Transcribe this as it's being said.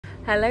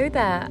Hello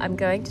there, I'm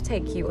going to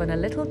take you on a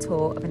little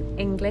tour of an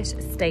English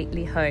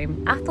stately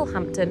home,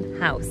 Athelhampton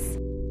House.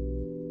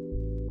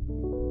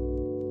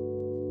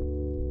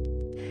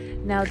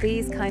 Now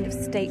these kind of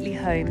stately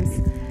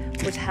homes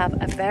would have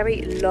a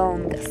very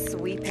long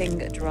sweeping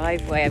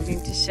driveway. I'm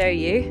going to show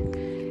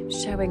you,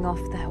 showing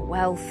off their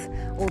wealth.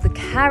 All the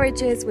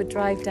carriages would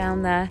drive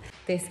down there.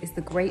 This is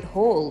the Great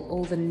Hall.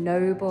 All the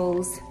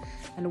nobles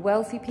and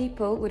wealthy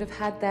people would have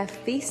had their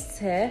feasts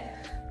here,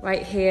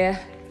 right here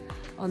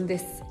on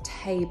this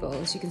table.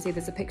 As you can see,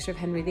 there's a picture of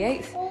Henry VIII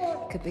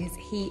because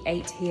he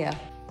ate here.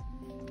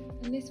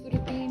 And this would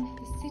have been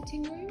the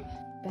sitting room.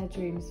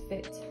 Bedrooms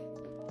fit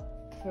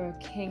for a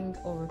king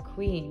or a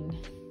queen.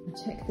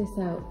 Check this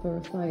out for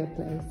a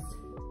fireplace.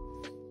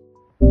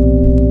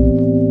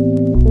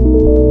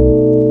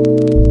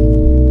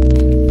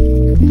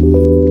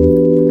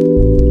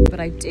 But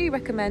I do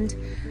recommend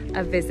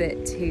a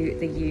visit to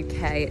the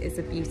UK. It is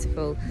a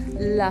beautiful,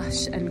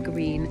 lush and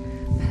green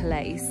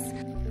place.